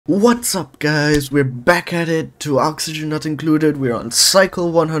What's up, guys? We're back at it to Oxygen Not Included. We're on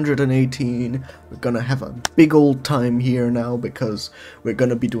cycle 118. We're gonna have a big old time here now because we're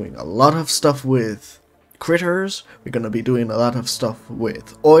gonna be doing a lot of stuff with critters, we're gonna be doing a lot of stuff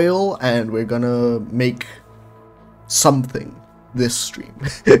with oil, and we're gonna make something this stream.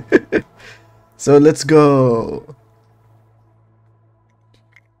 So let's go!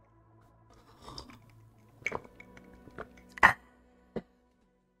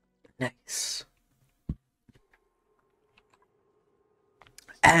 Nice.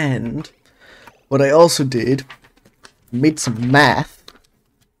 And what I also did, made some math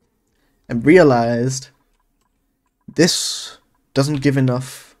and realized this doesn't give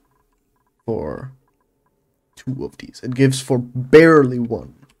enough for 2 of these. It gives for barely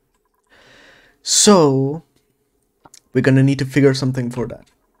 1. So we're gonna need to figure something for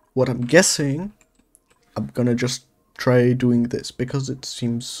that. What I'm guessing, I'm gonna just try doing this because it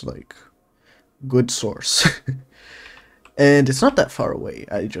seems like good source. And it's not that far away.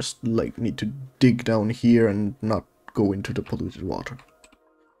 I just need to dig down here and not go into the polluted water.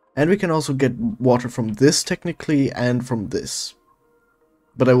 And we can also get water from this technically and from this.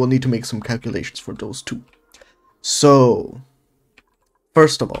 But I will need to make some calculations for those two. So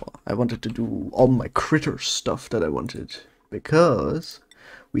first of all, I wanted to do all my critter stuff that I wanted because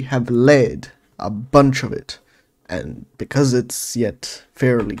we have lead, a bunch of it. And because it's yet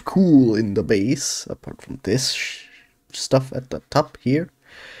fairly cool in the base, apart from this stuff at the top here,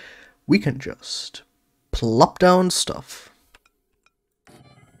 we can just plop down stuff.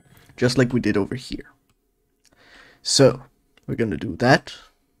 Just like we did over here. So, we're gonna do that.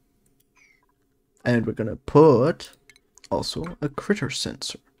 And we're gonna put also a critter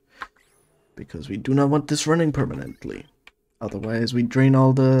sensor. Because we do not want this running permanently. Otherwise, we drain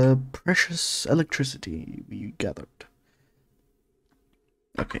all the precious electricity we gathered.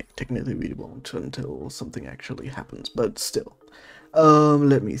 Okay, technically we won't until something actually happens, but still.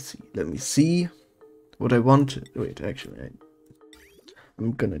 Let me see. What I want. Wait, actually,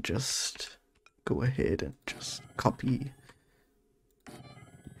 I'm gonna just go ahead and just copy.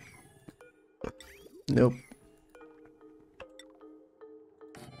 Nope.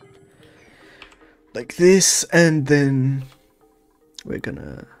 Like this, and then we're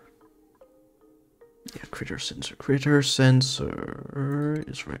gonna, critter sensor. Critter sensor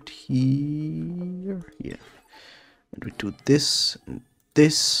is right here. Yeah. And we do this and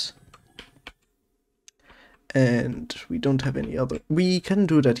this. And we don't have any other. We can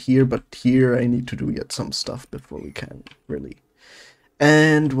do that here, but here I need to do yet some stuff before we can, really.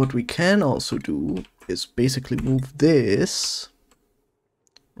 And what we can also do is basically move this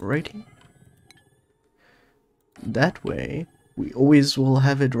right here. That way, we always will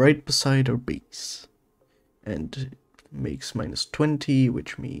have it right beside our base. And it makes -20,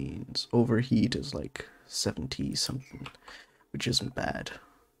 which means overheat is like 70 something, which isn't bad.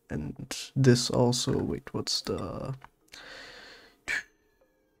 And this also, wait, what's the...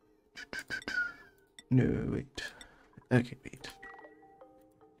 No, wait. Okay, wait.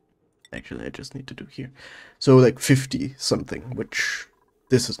 Actually, I just need to do here. So like 50 something, which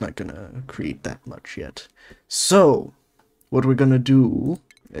this is not gonna create that much yet. So, what we're gonna do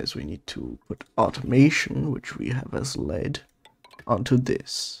is we need to put automation, which we have as lead, onto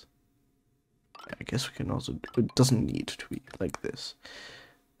this. I guess we can also, it doesn't need to be like this.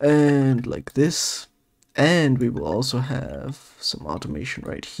 And like this. And we will also have some automation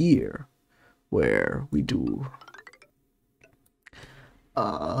right here, where we do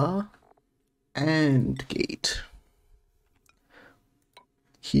AND gate.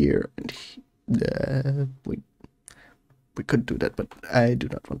 Here and here. We could do that, but I do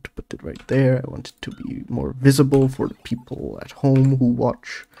not want to put it right there. I want it to be more visible for the people at home who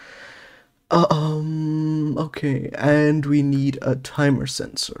watch. Okay, and we need a timer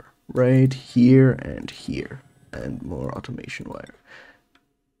sensor right here, and more automation wire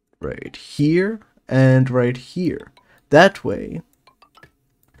right here and right here. That way,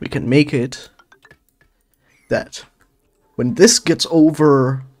 we can make it that when this gets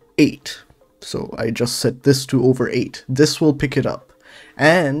over 8, so I just set this to over 8, this will pick it up,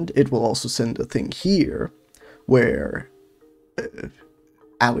 and it will also send a thing here where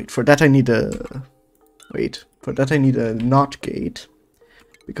wait, for that I need a NOT gate,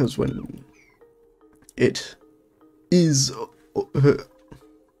 because when it is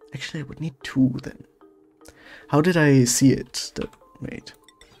actually I would need 2 then. How did I see it? Wait.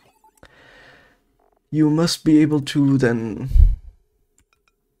 You must be able to then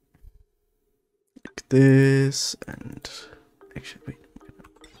like this, and actually wait.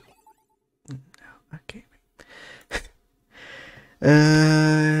 Okay.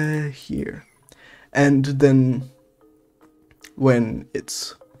 Here. And then when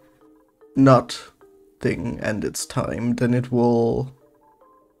it's not thing and it's time, then it will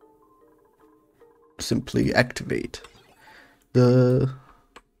simply activate the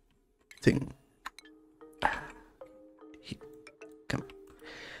thing. Come on.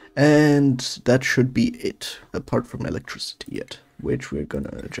 And that should be it, apart from electricity yet, which we're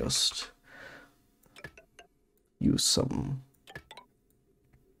gonna just use some.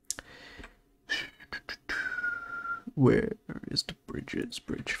 Where is the bridge?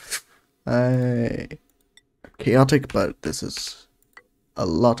 Chaotic, but this is a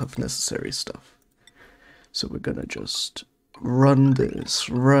lot of necessary stuff. So we're gonna just run this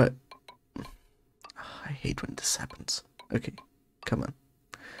right. I hate when this happens. Okay, come on.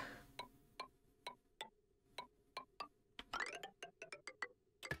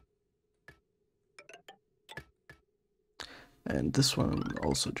 And this one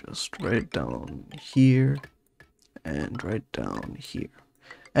also just right down here and right down here.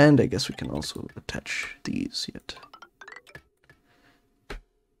 And I guess we can also attach these yet.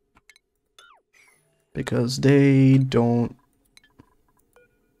 Because they don't...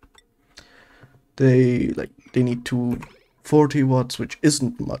 They need 240 watts, which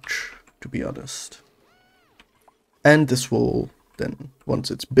isn't much, to be honest. And this will then,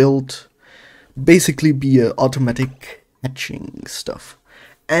 once it's built, basically be a automatic hatching stuff.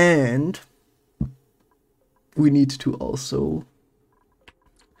 And we need to also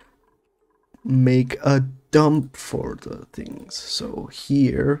make a dump for the things. So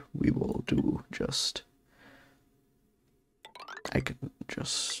here we will do just... I can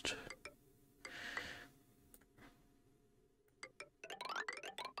just...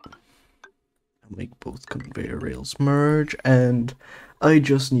 make both conveyor rails merge, and I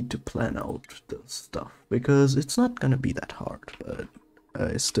just need to plan out the stuff because it's not gonna be that hard, but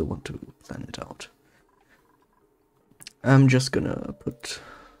I still want to plan it out. I'm just gonna put...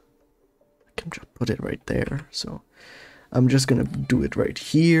 I can just put it right there, so I'm just gonna do it right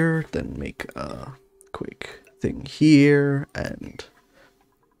here, then make a quick thing here, and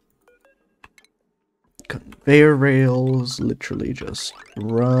conveyor rails literally just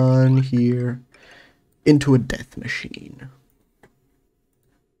run here into a death machine.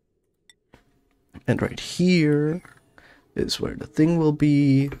 And right here is where the thing will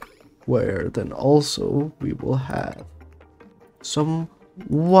be, where then also we will have some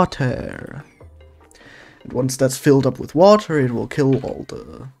water. And once that's filled up with water, it will kill all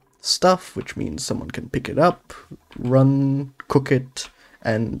the stuff, which means someone can pick it up, run, cook it,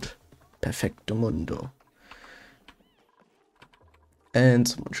 and perfecto mundo. And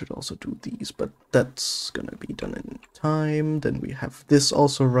someone should also do these, but that's gonna be done in time. Then we have this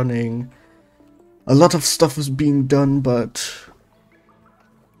also running. A lot of stuff is being done, but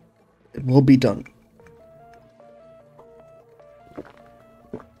it will be done.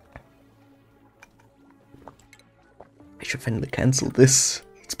 I should finally cancel this.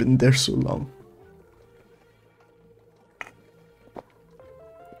 It's been there so long.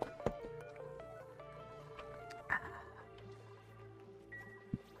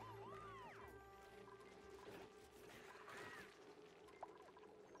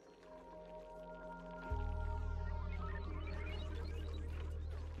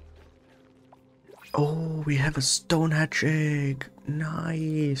 Oh, we have a stone hatch egg.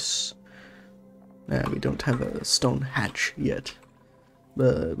 Nice. Nah, we don't have a stone hatch yet.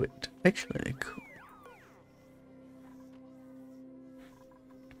 But wait, actually, cool.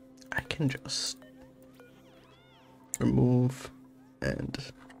 I can just remove and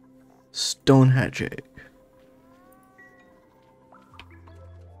stone hatch egg.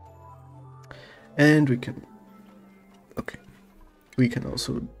 And we can... Okay. We can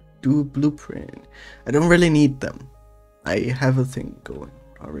also do blueprint. I don't really need them. I have a thing going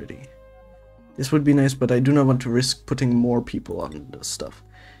already. This would be nice, but I do not want to risk putting more people on this stuff.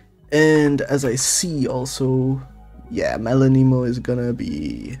 And as I see also, yeah, Melanimo is gonna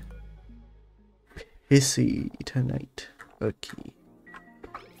be pissy tonight. Okay.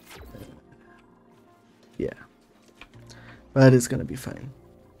 Yeah. But it's gonna be fine.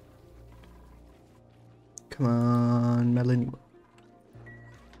 Come on, Melanimo.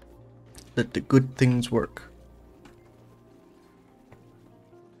 Let the good things work.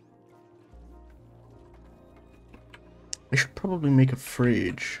 I should probably make a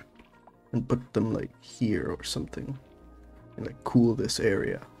fridge and put them like here or something and like cool this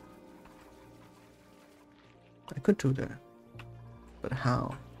area. I could do that, but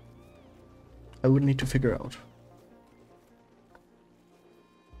how? I would need to figure out.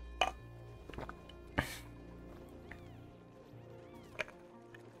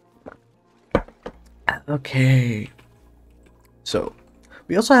 Okay. So,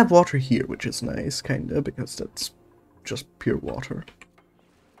 we also have water here, which is nice, kinda, because that's just pure water.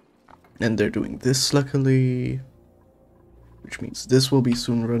 And they're doing this, luckily. Which means this will be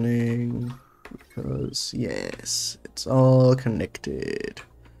soon running. Because, yes, it's all connected.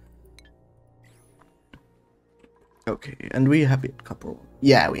 Okay, and we have a couple.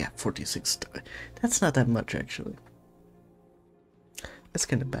 Yeah, we have 46. That's not that much, actually. That's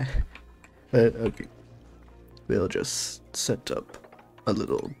kind of bad. But, okay. We'll just set up a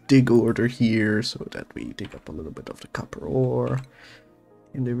little dig order here so that we dig up a little bit of the copper ore.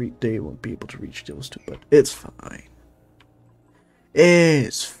 And they won't be able to reach those two, but it's fine.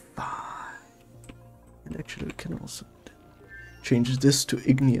 It's fine. And actually, we can also change this to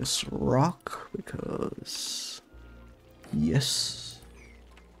igneous rock because, yes.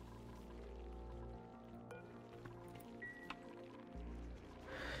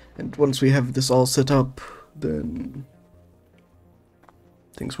 And once we have this all set up, then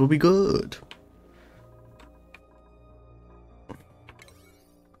things will be good.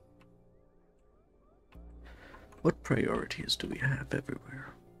 What priorities do we have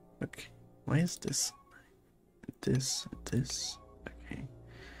everywhere? Okay, why is this? This. Okay,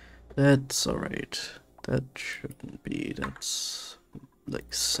 that's alright. That shouldn't be. That's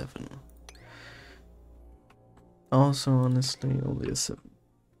like 7. Also, honestly, only a 7.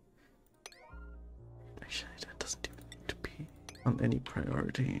 Actually, that doesn't even need to be on any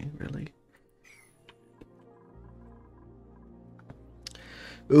priority, really.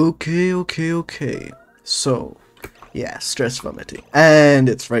 Okay. So, yeah, stress vomiting. And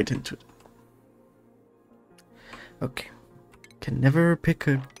it's right into it. Okay. Can never pick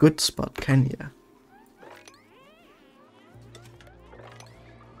a good spot, can ya?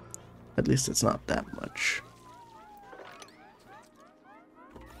 At least it's not that much.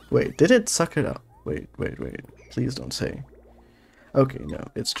 Wait, did it suck it up? Wait. Please don't say. Okay, no,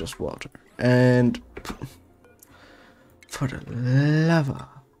 it's just water. And for the lava.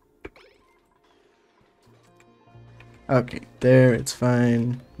 Okay, there, it's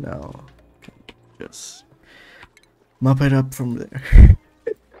fine. Now, just mop it up from there.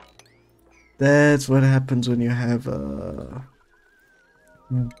 That's what happens when you have a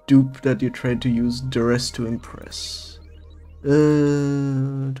dupe that you tried to use duress to impress. I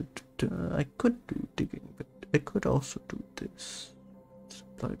could do digging, but I could also do this. It's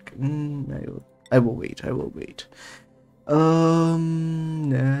like, I will wait.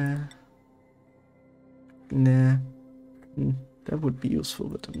 Nah. That would be useful,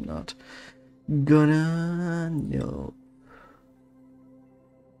 but I'm not gonna. No.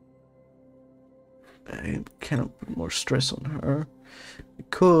 I cannot put more stress on her. I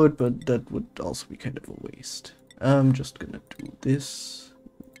could, but that would also be kind of a waste. I'm just gonna do this.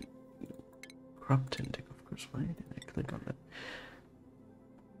 Crop tinting, of course. Why did I click on that?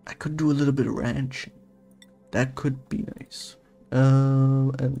 I could do a little bit of ranching. That could be nice.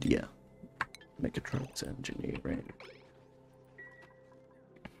 And yeah. Mechatronics engineering.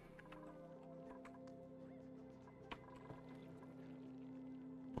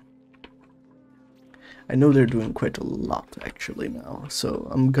 I know they're doing quite a lot actually now, so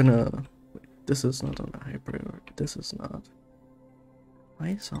I'm gonna. Wait, this is not on a high priority. This is not. Why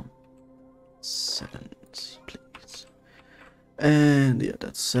is on 7s, please? And yeah,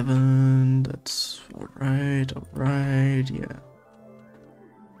 that's 7. That's alright, yeah.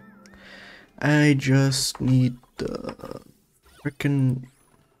 I just need the frickin'.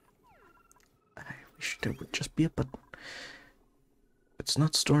 I wish there would just be a button. It's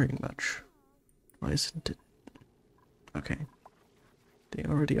not storing much. Why isn't it? Okay. They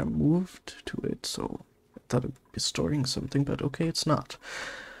already are moved to it, so I thought it would be storing something, but okay, it's not.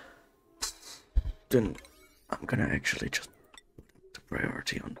 Then I'm gonna actually just put the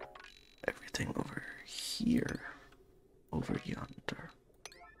priority on everything over here. Over yonder.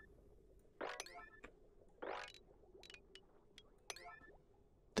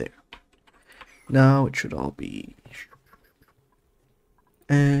 There. Now it should all be.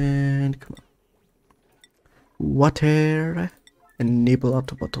 And come on. Water. Enable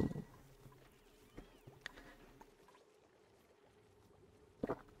auto bottle.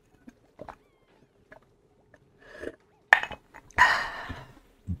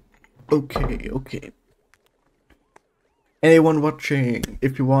 Okay. Anyone watching,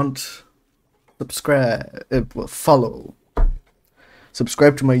 if you want, subscribe, well, follow.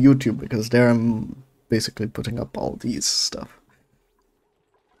 Subscribe to my YouTube, because there I'm basically putting up all these stuff.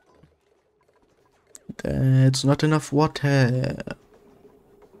 That's not enough water.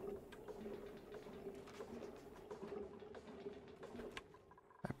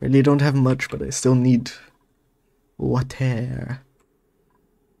 I Really don't have much, but I still need water.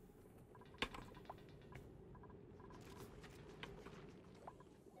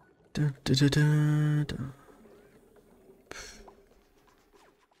 Dun, dun, dun, dun, dun.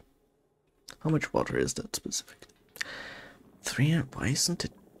 How much water is that specifically? 3, why isn't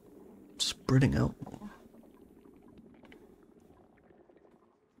it spreading out more?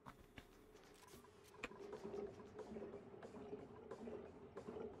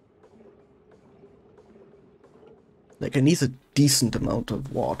 Like, I need a decent amount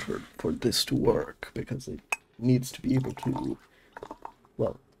of water for this to work, because it needs to be able to,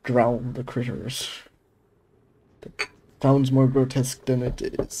 well, drown the critters. That sounds more grotesque than it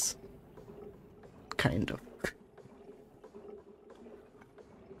is. Kind of.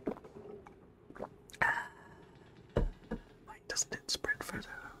 Why doesn't it spread further?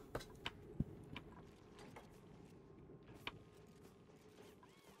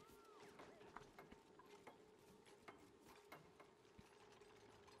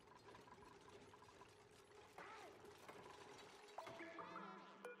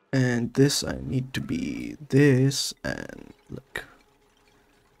 And this I need to be this, and look.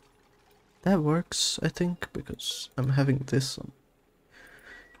 That works, I think, because I'm having this on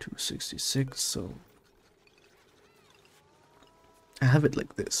 266, so I have it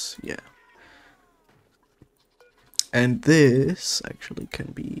like this, yeah. And this actually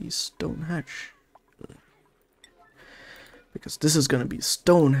can be stone hatch, because this is gonna be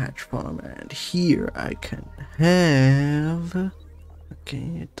stone hatch farm, and here I can have. Okay,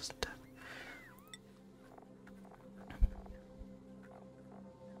 it doesn't have.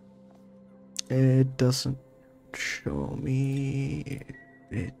 It doesn't show me.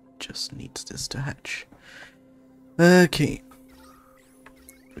 It just needs this to hatch. Okay.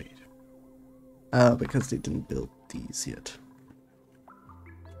 Wait. Because they didn't build these yet.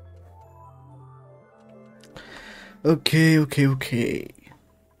 Okay.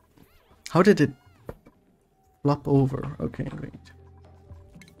 How did it flop over? Okay, wait.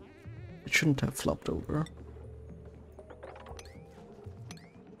 It shouldn't have flopped over.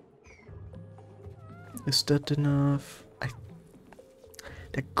 Is that enough?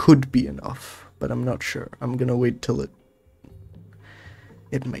 That could be enough, but I'm not sure. I'm gonna wait till it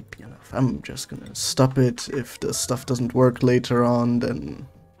might be enough. I'm just gonna stop it. If the stuff doesn't work later on, then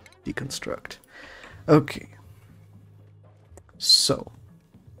deconstruct. Okay. So.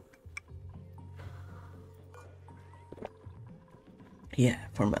 Yeah,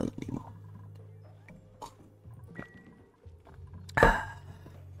 for Melanimo. And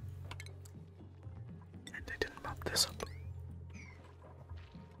I didn't mop this up.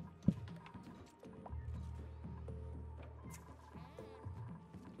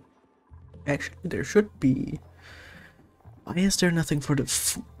 Actually, there should be. Why is there nothing for the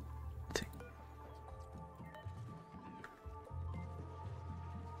food thing?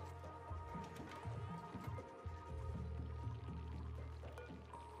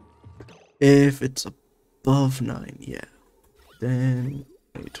 If it's above 9, yeah. Then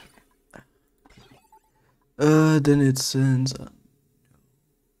wait. Then it sends.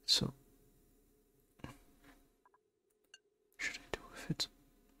 So should I do if it's?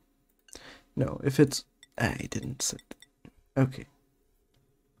 No, if it's. I didn't set. Okay.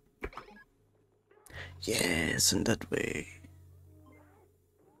 Yes, in that way.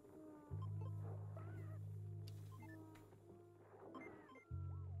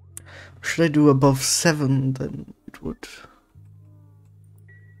 Should I do above 7? Then it would.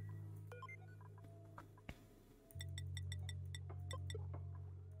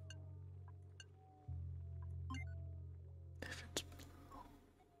 If it's below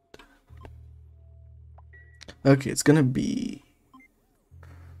that. Okay, it's gonna be.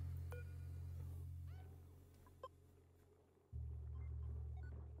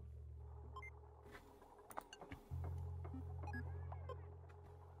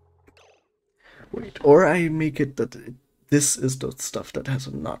 Wait, or I make it that this is the stuff that has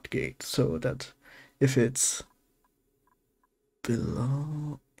a NOT gate, so that if it's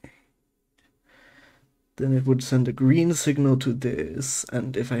below 8, then it would send a green signal to this,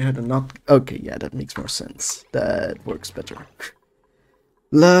 and if I had a NOT... Okay, yeah, that makes more sense. That works better.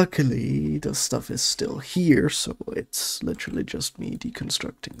 Luckily, the stuff is still here, so it's literally just me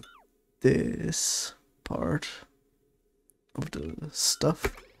deconstructing this part of the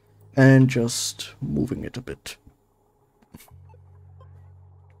stuff. And just moving it a bit.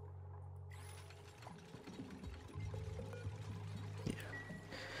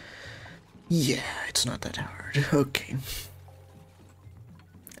 Yeah, it's not that hard. Okay.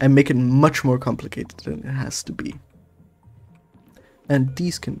 I make it much more complicated than it has to be. And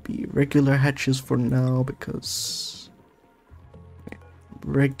these can be regular hatches for now because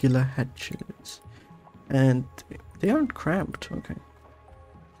regular hatches, and they aren't cramped. Okay,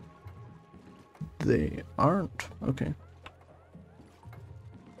 they aren't. Okay.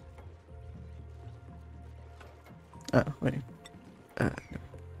 Oh wait. No.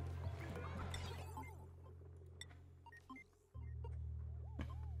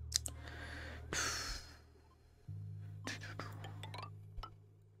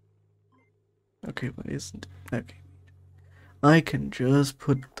 Okay, why isn't it? Okay. I can just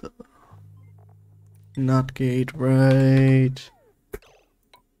put the NOT gate right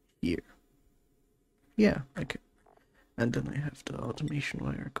here. Yeah, okay. And then I have the automation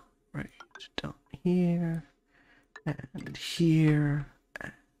wire go right down here and here,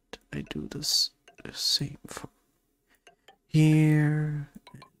 and I do this the same for here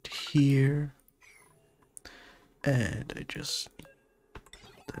and here, and I just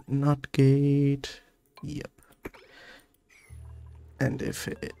the NOT gate. Yep. And if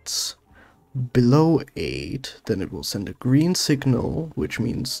it's below 8, then it will send a green signal, which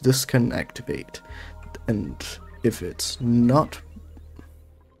means this can activate. And if it's not...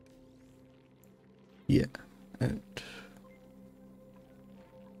 Yeah, and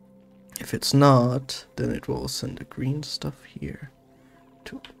if it's not, then it will send the green stuff here.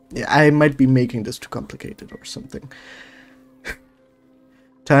 Yeah, I might be making this too complicated or something.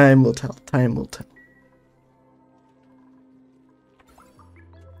 Time will tell, time will tell.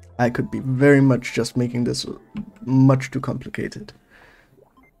 I could be very much just making this much too complicated.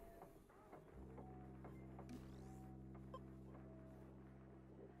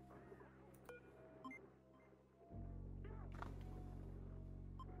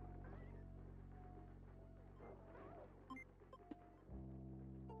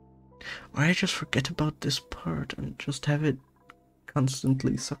 Or I just forget about this part and just have it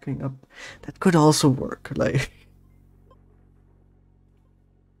constantly sucking up. That could also work, like...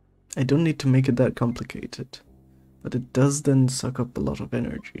 I don't need to make it that complicated. But it does then suck up a lot of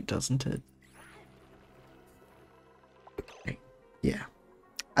energy, doesn't it? Okay. Yeah.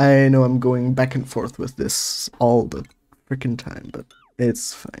 I know I'm going back and forth with this all the freaking time, but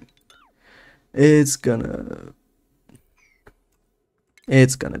it's fine. It's gonna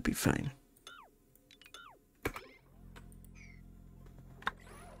be fine.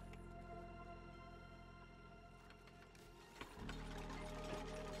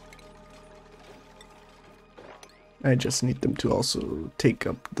 I just need them to also take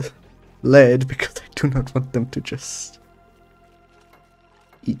up the lead, because I do not want them to just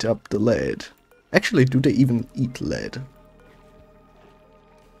eat up the lead. Actually, do they even eat lead?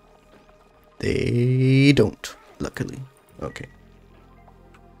 They don't, luckily. Okay.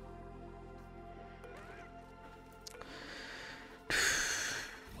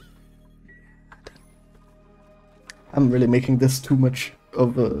 I'm really making this too much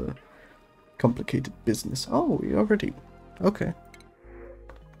of a complicated business. Oh, we already... Okay.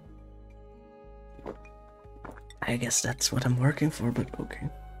 I guess that's what I'm working for, but okay.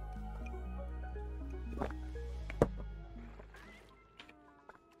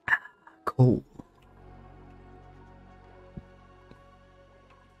 Cool.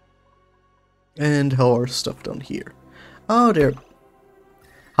 And how are stuff down here? Oh, there.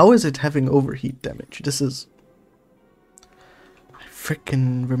 How is it having overheat damage? This is... I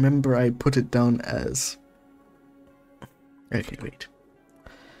frickin' remember I put it down as... Okay, wait.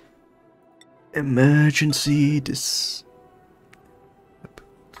 Emergency this...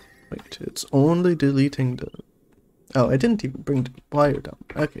 Wait, it's only deleting the... Oh, I didn't even bring the wire down.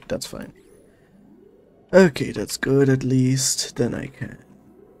 Okay, that's fine. Okay, that's good at least. Then I can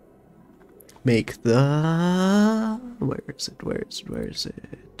make the... Where is it? Where is it? Where is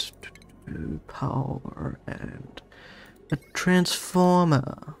it? Power and a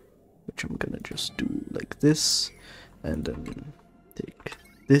transformer, which I'm gonna just do like this, and then take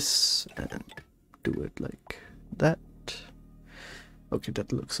this and do it like that. Okay,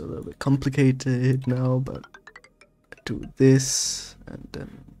 that looks a little bit complicated now, but do this, and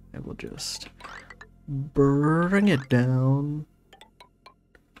then I will just bring it down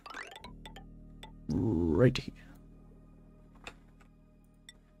right here.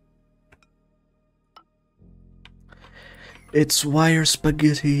 It's wire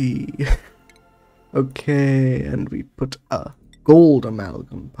spaghetti. Okay, and we put a gold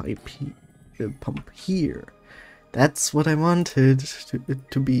amalgam pipe pump here. That's what I wanted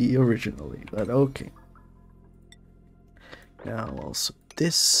to be originally, but okay. Now also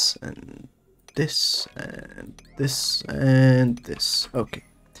this and this and this and this. Okay.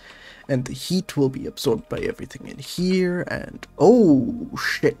 And the heat will be absorbed by everything in here, and oh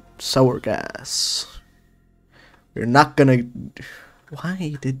shit, sour gas. We're not gonna...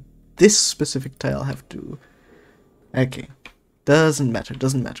 Why did this specific tile have to... Okay, doesn't matter,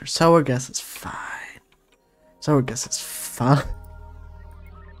 doesn't matter. Sour gas is fine. Sour gas is fine.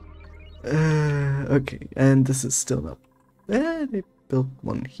 Okay, and this is still not... they built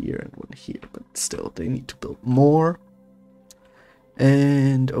one here and one here, but still, they need to build more.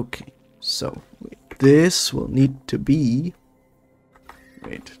 And okay, so wait, this will need to be...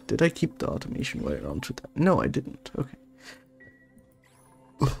 Wait, did I keep the automation wire onto that? No, I didn't. Okay.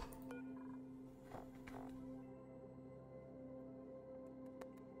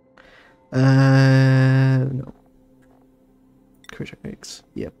 No. Critter eggs.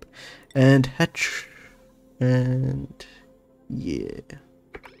 Yep. And hatch. And yeah.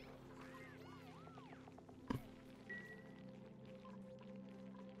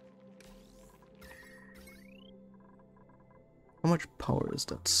 How much power is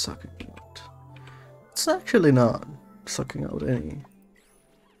that sucking out? It's actually not sucking out any.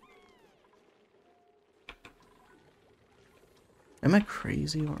 Am I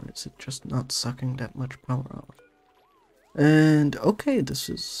crazy, or is it just not sucking that much power out? And okay, this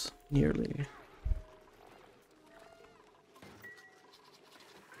is nearly...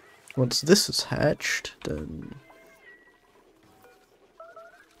 Once this is hatched, then...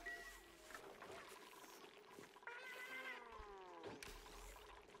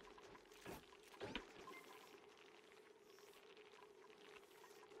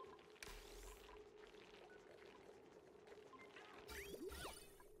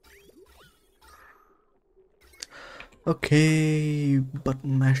 Okay,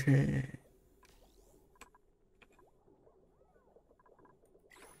 button mashing.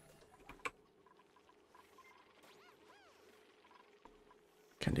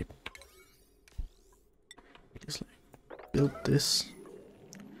 Can they please like build this?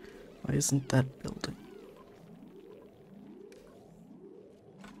 Why isn't that building?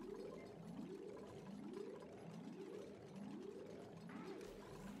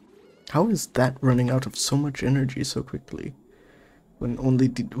 How is that running out of so much energy so quickly? When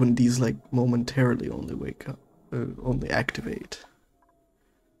when these like momentarily only wake up, only activate.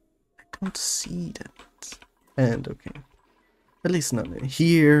 I don't see that. And okay, at least none in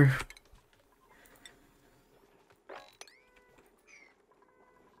here.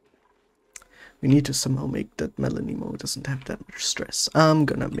 We need to somehow make that Melanimo doesn't have that much stress. I'm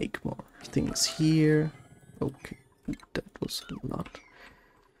gonna make more things here. Okay, that was a lot.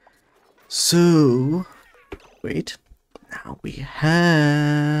 So, wait. Now we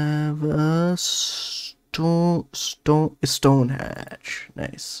have a stone hatch.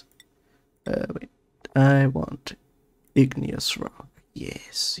 Nice. Wait. I want igneous rock.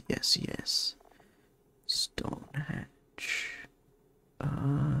 Yes, yes, yes. Stone hatch.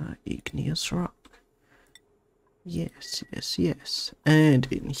 Igneous rock. Yes, yes, yes. And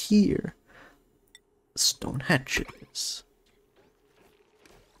in here, stone hatches.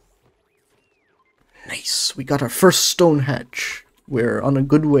 Nice, we got our first stone hatch. We're on a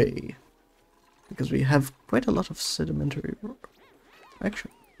good way. Because we have quite a lot of sedimentary rock.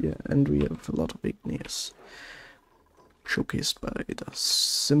 Actually, yeah, and we have a lot of igneous. Showcased by the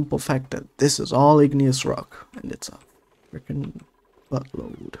simple fact that this is all igneous rock. And it's a freaking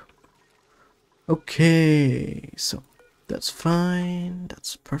buttload. Okay, so that's fine.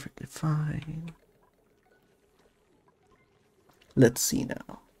 That's perfectly fine. Let's see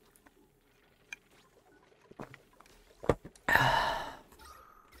now.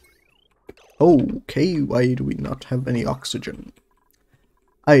 Okay, why do we not have any oxygen?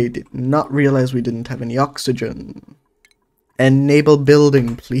 I did not realize we didn't have any oxygen. Enable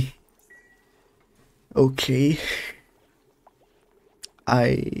building, please. Okay.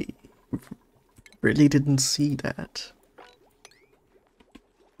 I really didn't see that.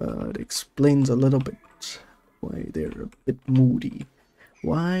 But it explains a little bit why they're a bit moody.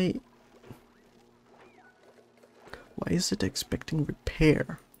 Why is it expecting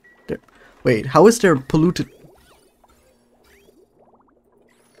repair? There. Wait, how is there polluted...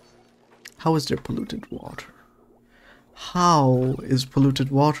 How is there polluted water? How is polluted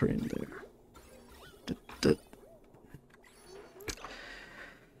water in there?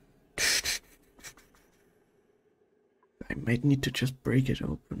 I might need to just break it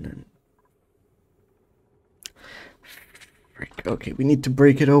open and... Frick. Okay, we need to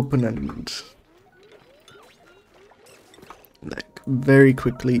break it open and... like, very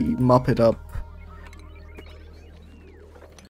quickly mop it up